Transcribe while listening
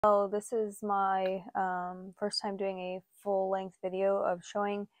So this is my first time doing a full-length video of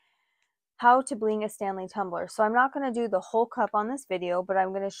showing how to bling a Stanley Tumbler. So I'm not going to do the whole cup on this video, but I'm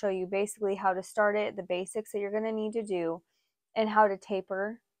going to show you basically how to start it, the basics that you're going to need to do, and how to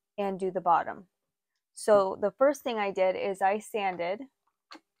taper and do the bottom. So the first thing I did is I sanded,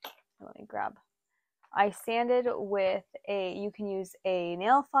 I sanded with you can use a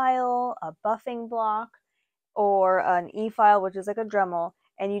nail file, a buffing block, or an E-file, which is like a Dremel,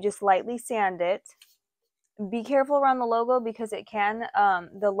 and you just lightly sand it. Be careful around the logo because it can,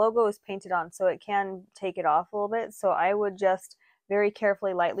 the logo is painted on, so it can take it off a little bit. So I would just very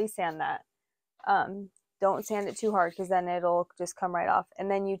carefully, lightly sand that. Don't sand it too hard because then it'll just come right off. And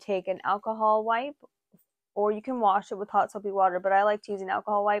then you take an alcohol wipe, or you can wash it with hot soapy water, but I like to use an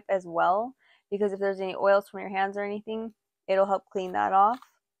alcohol wipe as well because if there's any oils from your hands or anything, it'll help clean that off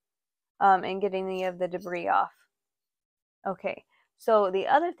and get any of the debris off. Okay, so the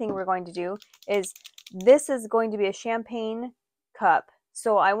other thing we're going to do is this is going to be a champagne cup.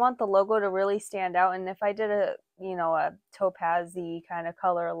 So I want the logo to really stand out. And if I did a topaz-y kind of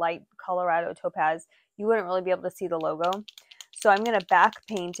color, light Colorado topaz, you wouldn't really be able to see the logo. So I'm going to back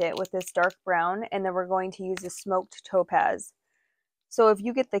paint it with this dark brown, and then we're going to use the smoked topaz. So if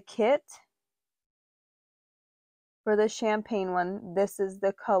you get the kit for the champagne one, this is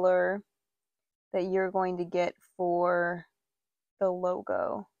the color that you're going to get for the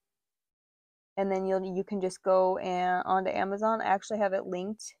logo. And then you can just go onto Amazon. I actually have it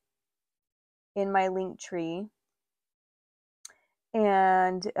linked in my link tree.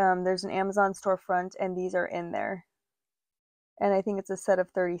 And there's an Amazon storefront, and these are in there. And I think it's a set of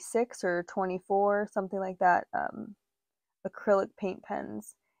 36 or 24, something like that, acrylic paint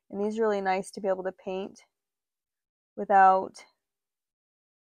pens. And these are really nice to be able to paint without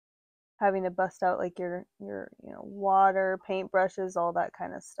having to bust out like your water, paint brushes, all that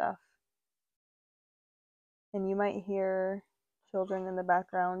kind of stuff. And you might hear children in the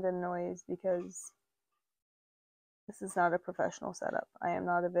background and noise because this is not a professional setup. I am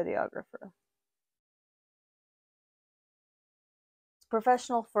not a videographer. It's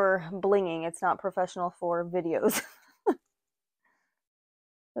professional for blinging. It's not professional for videos.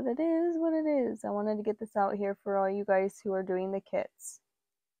 But it is what it is. I wanted to get this out here for all you guys who are doing the kits.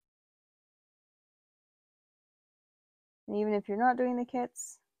 And even if you're not doing the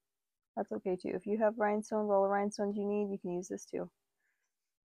kits, that's okay too. If you have rhinestones, all the rhinestones you need, you can use this too.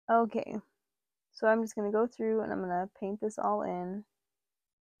 Okay, so I'm just going to go through and I'm going to paint this all in.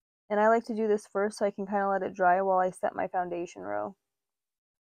 And I like to do this first so I can kind of let it dry while I set my foundation row.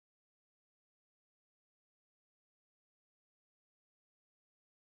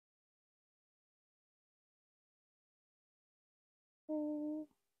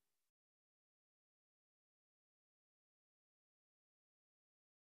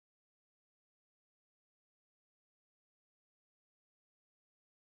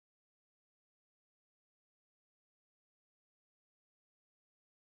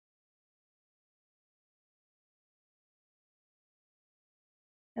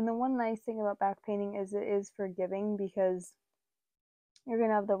 And the one nice thing about back painting is it is forgiving because you're going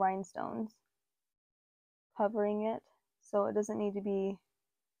to have the rhinestones covering it. So it doesn't need to be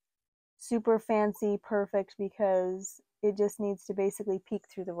super fancy, perfect, because it just needs to basically peek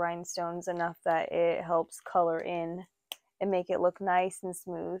through the rhinestones enough that it helps color in and make it look nice and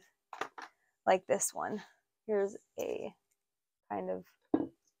smooth. Like this one. Here's a kind of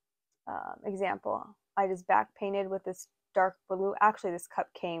example. I just back painted with this dark blue. Actually, this cup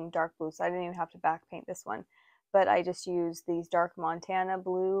came dark blue, so I didn't even have to back paint this one. But I just used these dark Montana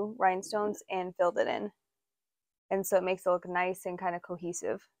blue rhinestones and filled it in. And so it makes it look nice and kind of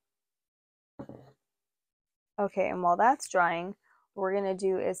cohesive. Okay, and while that's drying, what we're going to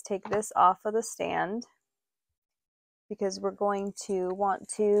do is take this off of the stand because we're going to want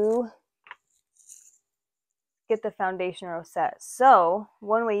to get the foundation row set. So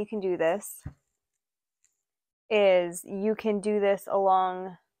one way you can do this is you can do this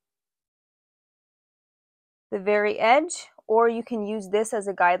along the very edge, or you can use this as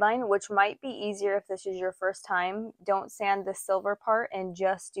a guideline, which might be easier if this is your first time. Don't sand the silver part and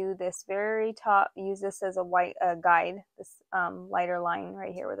just do this very top. Use this as a white guide, this lighter line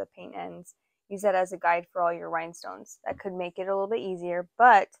right here where the paint ends. Use that as a guide for all your rhinestones. That could make it a little bit easier.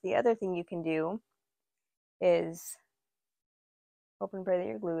 But the other thing you can do is hope and pray that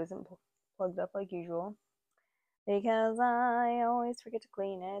your glue isn't plugged up like usual, because I always forget to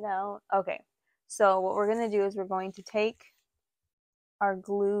clean it out. Okay, so what we're going to do is we're going to take our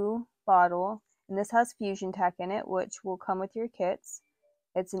glue bottle, and this has fusion tack in it, which will come with your kits.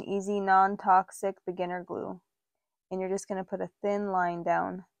 It's an easy, non-toxic beginner glue. And you're just going to put a thin line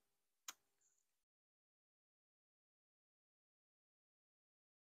down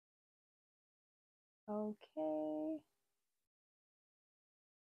Okay.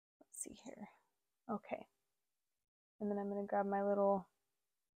 Let's see here. Okay. And then I'm going to grab my little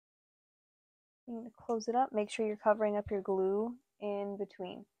thing to close it up. Make sure you're covering up your glue in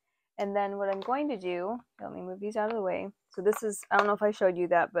between. And then what I'm going to do, let me move these out of the way. So this is, I don't know if I showed you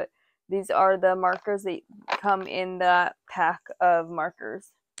that, but these are the markers that come in the pack of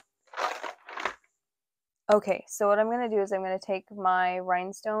markers. Okay, so what I'm going to do is I'm going to take my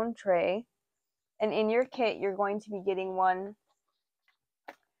rhinestone tray, and in your kit you're going to be getting one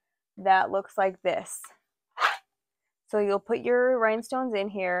that looks like this. So you'll put your rhinestones in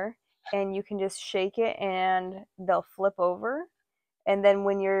here and you can just shake it and they'll flip over. And then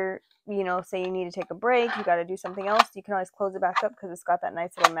when you're, you know, say you need to take a break, you got to do something else, you can always close it back up because it's got that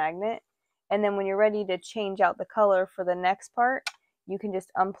nice little magnet. And then when you're ready to change out the color for the next part, you can just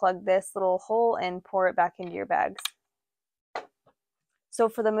unplug this little hole and pour it back into your bags. So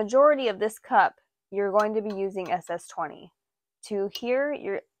for the majority of this cup, you're going to be using SS20. To here,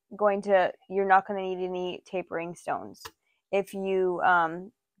 you're not going to need any tapering stones. If you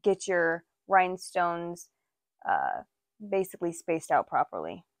get your rhinestones basically spaced out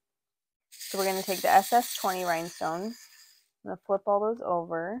properly. So we're going to take the SS20 rhinestones. I'm going to flip all those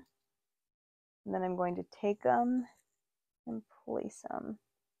over. And then I'm going to take them and place them.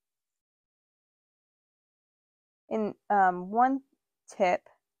 And one tip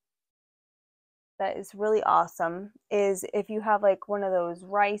that is really awesome is if you have like one of those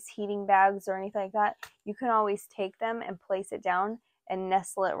rice heating bags or anything like that, you can always take them and place it down and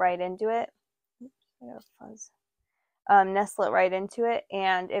nestle it right into it. Oops, I got a fuzz. Nestle it right into it,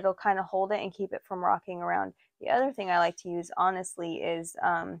 and it'll kind of hold it and keep it from rocking around. The other thing I like to use, honestly, is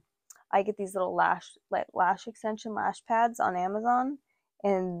I get these little lash extension lash pads on Amazon,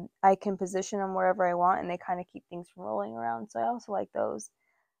 and I can position them wherever I want, and they kind of keep things from rolling around. So I also like those.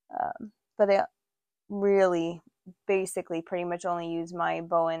 But I really basically pretty much only use my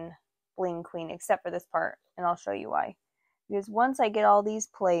Bowen Bling Queen, except for this part, and I'll show you why. Because once I get all these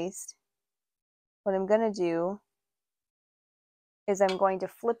placed, what I'm going to do is I'm going to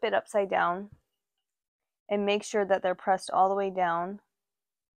flip it upside down and make sure that they're pressed all the way down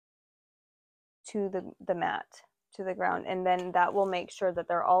to the mat, to the ground, and then that will make sure that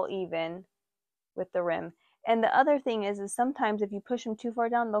they're all even with the rim. And the other thing is sometimes if you push them too far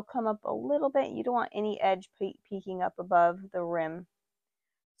down, they'll come up a little bit. You don't want any edge peeking up above the rim.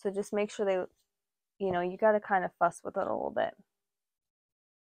 So just make sure they, you know, you got to kind of fuss with it a little bit.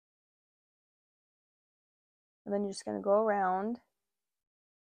 And then you're just going to go around.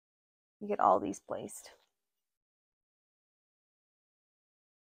 You get all these placed.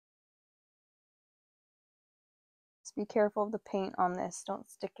 Just be careful of the paint on this. Don't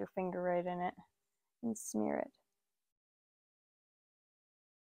stick your finger right in it and smear it.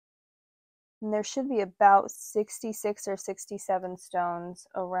 And there should be about 66 or 67 stones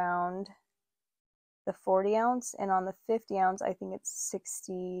around the 40 ounce, and on the 50 ounce I think it's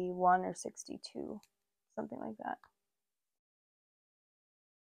 61 or 62, something like that.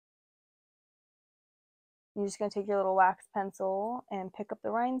 You're just going to take your little wax pencil and pick up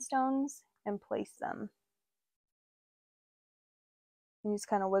the rhinestones and place them. You just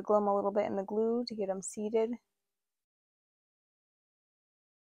kind of wiggle them a little bit in the glue to get them seated.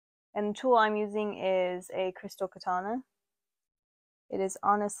 And the tool I'm using is a crystal katana. It is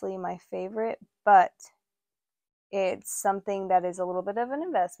honestly my favorite, but it's something that is a little bit of an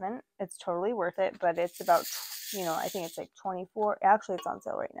investment. It's totally worth it, but it's about, you know, I think it's like 24. Actually, it's on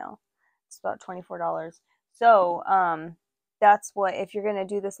sale right now. It's about $24. So that's what, if you're going to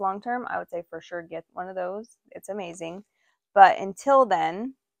do this long term, I would say for sure get one of those. It's amazing. But until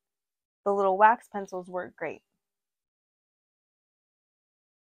then, the little wax pencils work great.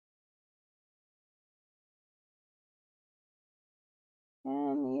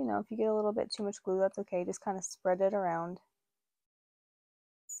 And, you know, if you get a little bit too much glue, that's okay. Just kind of spread it around.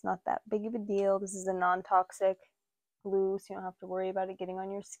 It's not that big of a deal. This is a non-toxic glue, so you don't have to worry about it getting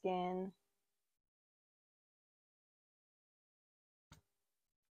on your skin.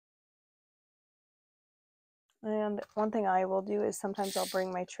 And one thing I will do is sometimes I'll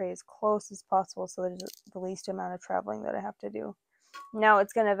bring my tray as close as possible so there's the least amount of traveling that I have to do. Now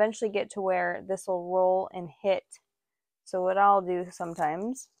it's going to eventually get to where this will roll and hit. So what I'll do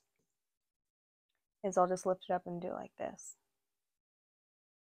sometimes is I'll just lift it up and do it like this.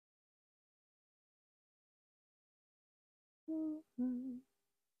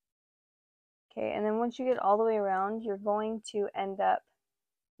 Okay, and then once you get all the way around, you're going to end up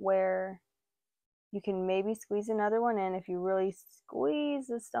where you can maybe squeeze another one in if you really squeeze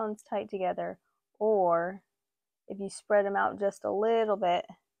the stones tight together, or if you spread them out just a little bit,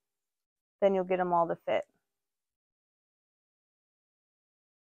 then you'll get them all to fit.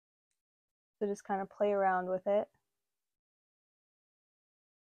 So just kind of play around with it.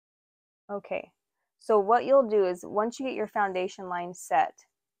 Okay, so what you'll do is once you get your foundation line set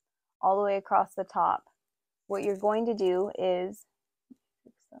all the way across the top, what you're going to do is,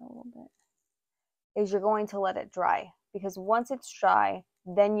 fix that a little bit, is you're going to let it dry, because once it's dry,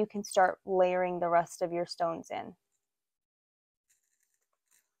 then you can start layering the rest of your stones in.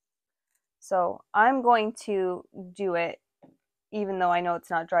 So I'm going to do it even though I know it's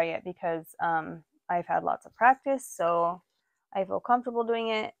not dry yet, because I've had lots of practice, so I feel comfortable doing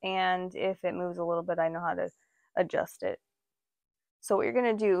it, and if it moves a little bit, I know how to adjust it. So what you're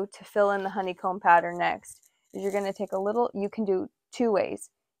going to do to fill in the honeycomb pattern next is you're going to take a little, you can do two ways.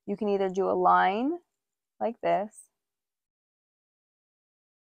 You can either do a line like this.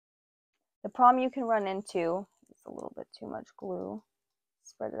 The problem you can run into, it's a little bit too much glue,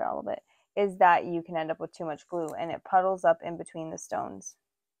 spread it out a little bit, is that you can end up with too much glue and it puddles up in between the stones.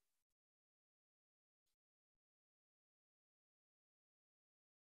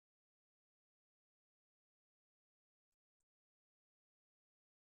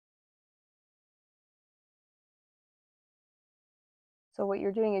 So what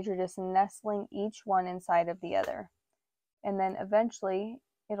you're doing is you're just nestling each one inside of the other. And then eventually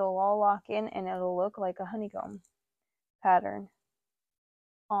it'll all lock in and it'll look like a honeycomb pattern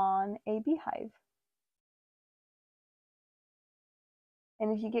on a beehive.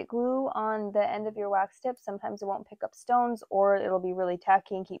 And if you get glue on the end of your wax tip, sometimes it won't pick up stones, or it'll be really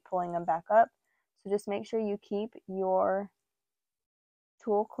tacky and keep pulling them back up. So just make sure you keep your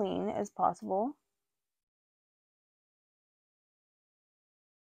tool clean as possible.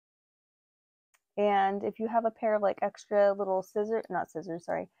 And if you have a pair of like extra little scissors, not scissors,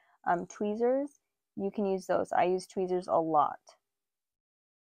 sorry, tweezers, you can use those. I use tweezers a lot.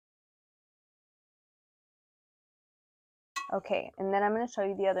 Okay, and then I'm going to show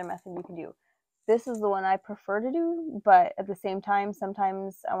you the other method you can do. This is the one I prefer to do, but at the same time,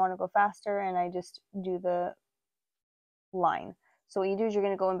 sometimes I want to go faster and I just do the line. So what you do is you're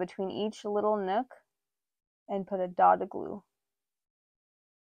going to go in between each little nook and put a dot of glue.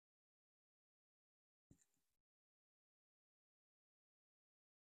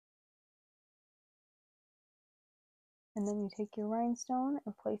 And then you take your rhinestone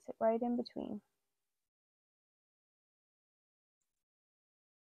and place it right in between.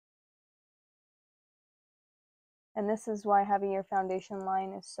 And this is why having your foundation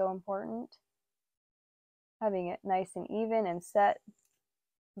line is so important. Having it nice and even and set,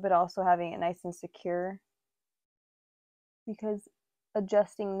 but also having it nice and secure. Because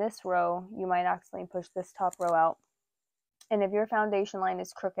adjusting this row, you might accidentally push this top row out. And if your foundation line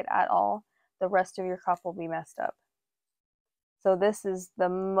is crooked at all, the rest of your cup will be messed up. So this is the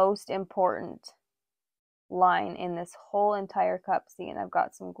most important line in this whole entire cup. See, and I've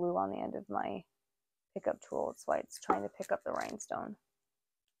got some glue on the end of my pickup tool. That's why it's trying to pick up the rhinestone.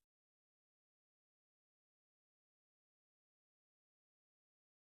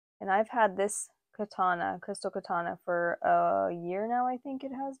 And I've had this katana, crystal katana, for a year now, I think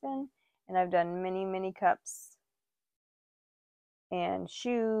it has been. And I've done many, many cups and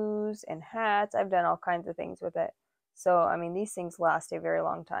shoes and hats. I've done all kinds of things with it. So, I mean, these things last a very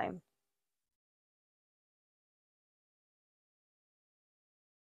long time.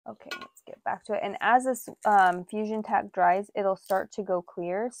 Okay, let's get back to it. And as this fusion tack dries, it'll start to go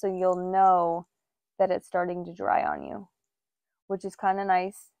clear, so you'll know that it's starting to dry on you, which is kind of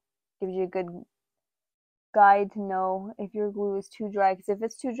nice. Gives you a good guide to know if your glue is too dry, because if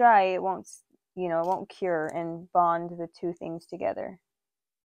it's too dry, it won't, it won't cure and bond the two things together.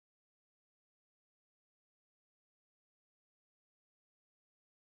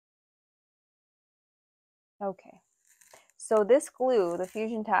 Okay. So this glue, the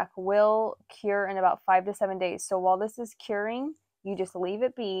fusion tack, will cure in about 5 to 7 days. So while this is curing, you just leave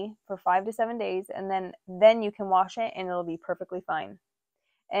it be for 5 to 7 days, and then you can wash it and it'll be perfectly fine.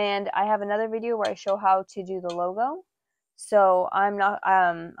 And I have another video where I show how to do the logo. So I'm not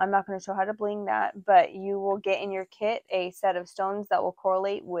going to show how to bling that, but you will get in your kit a set of stones that will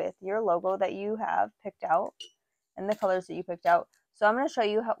correlate with your logo that you have picked out and the colors that you picked out. So I'm going to show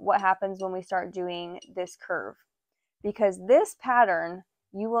you what happens when we start doing this curve. Because this pattern,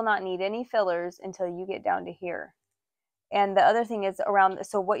 you will not need any fillers until you get down to here. And the other thing is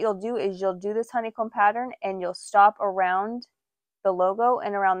so what you'll do is you'll do this honeycomb pattern and you'll stop around the logo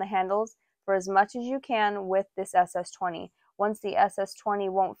and around the handles for as much as you can with this SS20. Once the SS20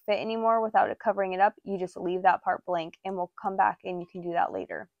 won't fit anymore without it covering it up, you just leave that part blank and we'll come back and you can do that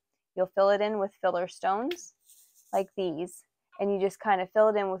later. You'll fill it in with filler stones like these. and you just kind of fill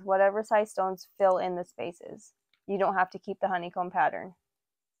it in with whatever size stones fill in the spaces. You don't have to keep the honeycomb pattern.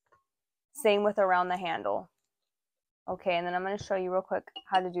 Same with around the handle. Okay, and then I'm going to show you real quick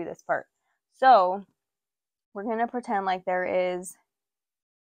how to do this part. So we're going to pretend like there is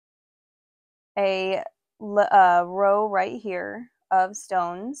a row right here of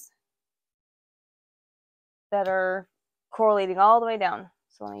stones that are correlating all the way down.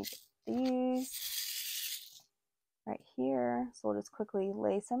 So let me get these right here. So we'll just quickly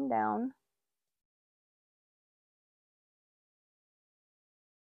lace them down.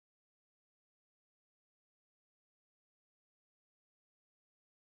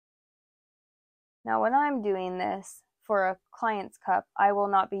 Now when I'm doing this for a client's cup, I will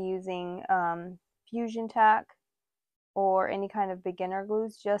not be using fusion tack or any kind of beginner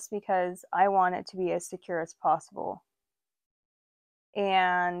glues, just because I want it to be as secure as possible.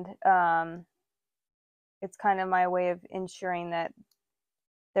 And it's kind of my way of ensuring that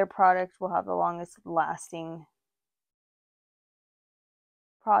their product will have the longest lasting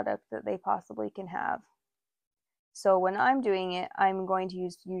product that they possibly can have. So when I'm doing it, I'm going to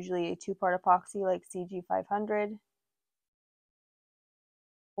use usually a 2-part epoxy like CG500,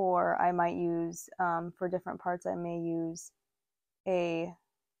 or I might use, for different parts, I may use a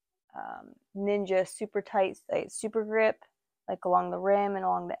Ninja super tight, super grip, like along the rim and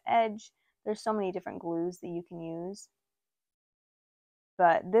along the edge. There's so many different glues that you can use,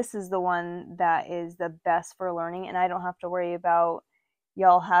 but this is the one that is the best for learning, and I don't have to worry about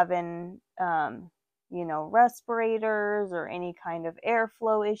y'all having you know, respirators or any kind of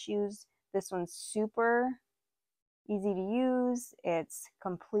airflow issues. This one's super easy to use. It's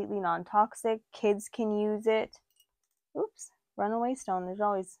completely non-toxic. Kids can use it. Oops, runaway stone. There's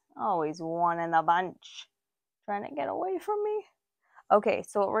always one in the bunch trying to get away from me. Okay,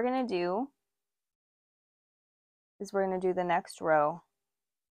 so what we're gonna do is we're gonna do the next row.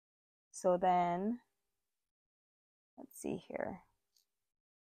 So then, let's see here.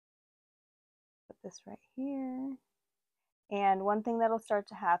 Put this right here. And one thing that'll start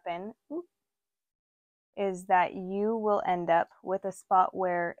to happen is that you will end up with a spot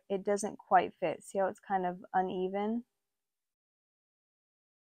where it doesn't quite fit. See how it's kind of uneven?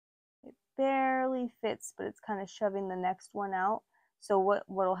 It barely fits, but it's kind of shoving the next one out. So what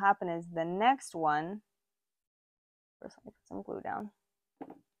will happen is the next one, first let me put some glue down.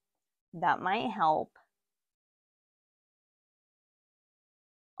 That might help.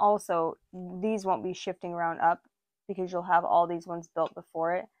 Also, these won't be shifting around up because you'll have all these ones built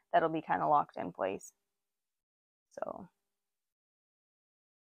before it. That'll be kind of locked in place. So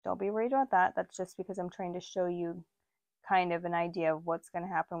don't be worried about that. That's just because I'm trying to show you kind of an idea of what's going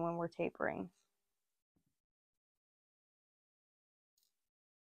to happen when we're tapering.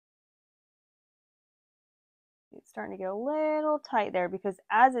 It's starting to get a little tight there because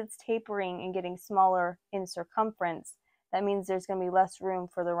as it's tapering and getting smaller in circumference, that means there's going to be less room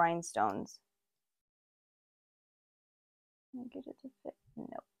for the rhinestones. Get it to fit.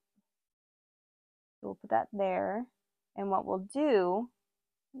 Nope. So we'll put that there. And what we'll do,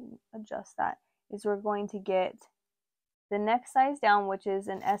 adjust that, is we're going to get the next size down, which is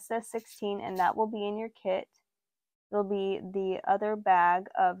an SS16, and that will be in your kit. It'll be the other bag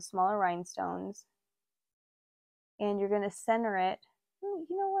of smaller rhinestones. And you're going to center it. You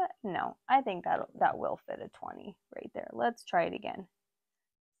know what? No, I think that will fit a 20 right there. Let's try it again.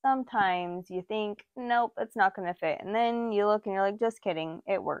 Sometimes you think, nope, it's not going to fit. And then you look and you're like, just kidding.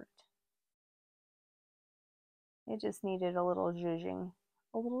 It worked. It just needed a little zhuzhing.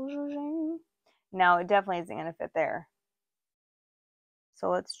 A little zhuzhing. Now it definitely isn't going to fit there.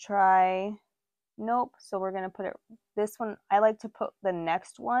 So let's try. Nope. So we're going to put it, this one, I like to put the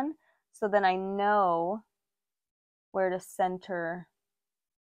next one so then I know where to center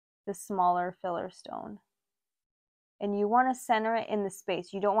the smaller filler stone. And you want to center it in the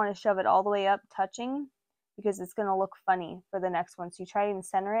space. You don't want to shove it all the way up touching because it's going to look funny for the next one. So you try and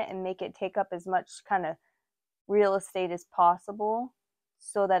center it and make it take up as much kind of real estate as possible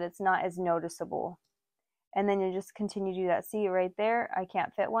so that it's not as noticeable. And then you just continue to do that. See right there, I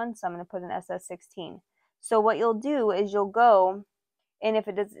can't fit one, so I'm going to put an SS16. So what you'll do is you'll go, and if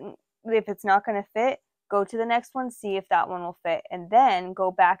it's not going to fit, go to the next one, see if that one will fit, and then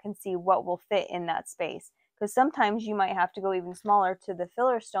go back and see what will fit in that space. Because sometimes you might have to go even smaller to the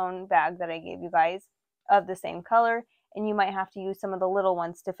filler stone bag that I gave you guys of the same color, and you might have to use some of the little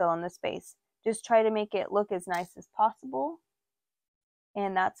ones to fill in the space. Just try to make it look as nice as possible,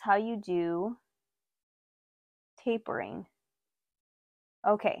 and that's how you do tapering.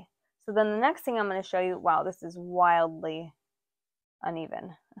 Okay, so then the next thing I'm going to show you, wow, this is wildly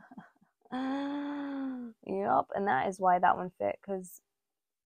uneven. Yep, and that is why that one fit, because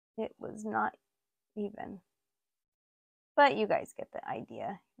it was not even. But you guys get the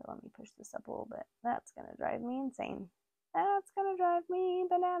idea. Let me push this up a little bit. That's gonna drive me insane. That's gonna drive me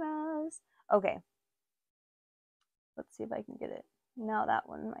bananas. Okay. Let's see if I can get it. Now that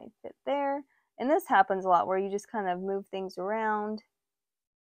one might fit there. And this happens a lot where you just kind of move things around.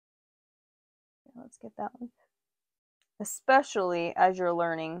 Let's get that one. Especially as you're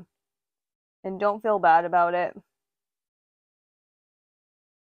learning. And don't feel bad about it.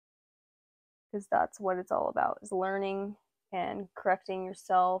 Because that's what it's all about, is learning and correcting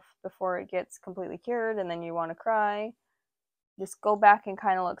yourself before it gets completely cured and then you want to cry. Just go back and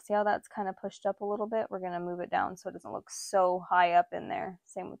kind of look. See how that's kind of pushed up a little bit? We're going to move it down so it doesn't look so high up in there.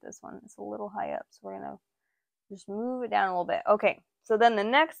 Same with this one. It's a little high up, so we're going to just move it down a little bit. Okay, so then the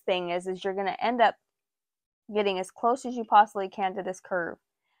next thing is you're going to end up getting as close as you possibly can to this curve.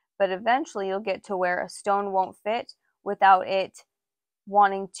 But eventually you'll get to where a stone won't fit without it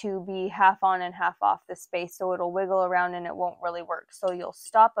wanting to be half on and half off the space, so it'll wiggle around and it won't really work. So you'll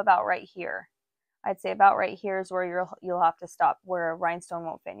stop about right here. I'd say about right here is where you'll have to stop, where a rhinestone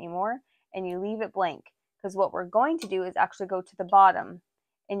won't fit anymore, and you leave it blank, because what we're going to do is actually go to the bottom,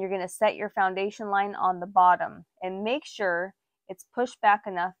 and you're going to set your foundation line on the bottom and make sure it's pushed back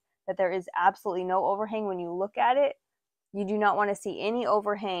enough that there is absolutely no overhang when you look at it. You do not want to see any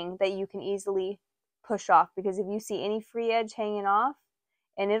overhang that you can easily push off, because if you see any free edge hanging off,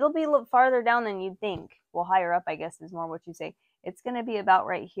 and it'll be a little farther down than you'd think, well, higher up I guess is more what you say, it's going to be about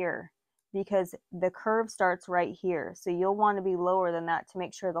right here, because the curve starts right here. So you'll want to be lower than that to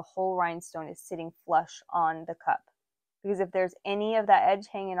make sure the whole rhinestone is sitting flush on the cup. Because if there's any of that edge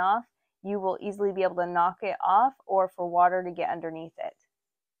hanging off, you will easily be able to knock it off or for water to get underneath it.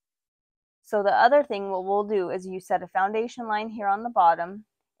 So the other thing what we'll do is you set a foundation line here on the bottom,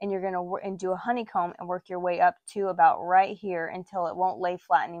 and you're going to do a honeycomb and work your way up to about right here until it won't lay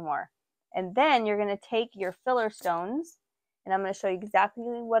flat anymore. And then you're going to take your filler stones, and I'm going to show you exactly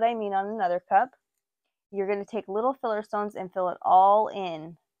what I mean on another cup. You're going to take little filler stones and fill it all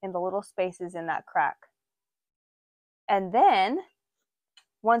in the little spaces in that crack. And then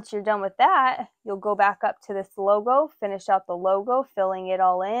once you're done with that, you'll go back up to this logo, finish out the logo, filling it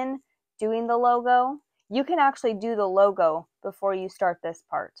all in, doing the logo. You can actually do the logo before you start this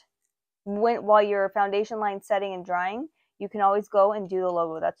part. While your foundation line's setting and drying, you can always go and do the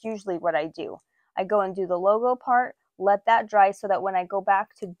logo. That's usually what I do. I go and do the logo part, let that dry so that when I go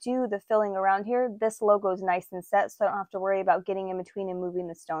back to do the filling around here, this logo is nice and set, so I don't have to worry about getting in between and moving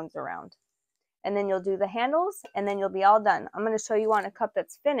the stones around. And then you'll do the handles, and then you'll be all done. I'm going to show you on a cup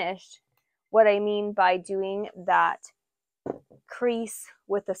that's finished what I mean by doing that crease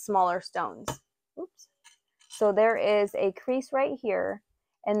with the smaller stones. Oops. So there is a crease right here,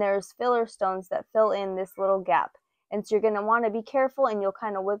 and there's filler stones that fill in this little gap. And so you're going to want to be careful, and you'll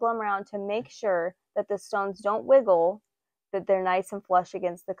kind of wiggle them around to make sure that the stones don't wiggle, that they're nice and flush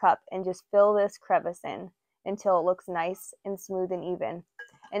against the cup, and just fill this crevice in until it looks nice and smooth and even.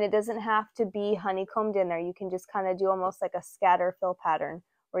 And it doesn't have to be honeycombed in there. You can just kind of do almost like a scatter fill pattern,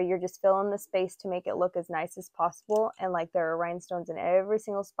 where you're just filling the space to make it look as nice as possible, and like there are rhinestones in every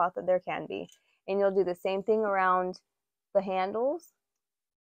single spot that there can be. And you'll do the same thing around the handles.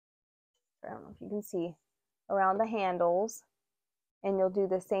 I don't know if you can see, around the handles, and you'll do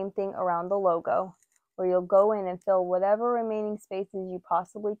the same thing around the logo, where you'll go in and fill whatever remaining spaces you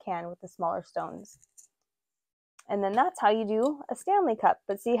possibly can with the smaller stones. And then that's how you do a Stanley cup.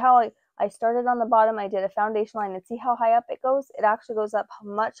 But see how I started on the bottom, I did a foundation line, and see how high up it goes? It actually goes up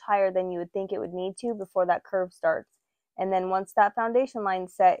much higher than you would think it would need to before that curve starts. And then once that foundation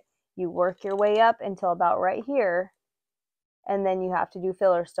line's set, you work your way up until about right here, and then you have to do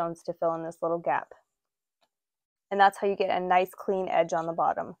filler stones to fill in this little gap. And that's how you get a nice clean edge on the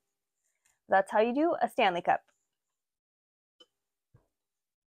bottom. That's how you do a Stanley cup.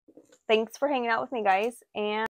 Thanks for hanging out with me, guys, and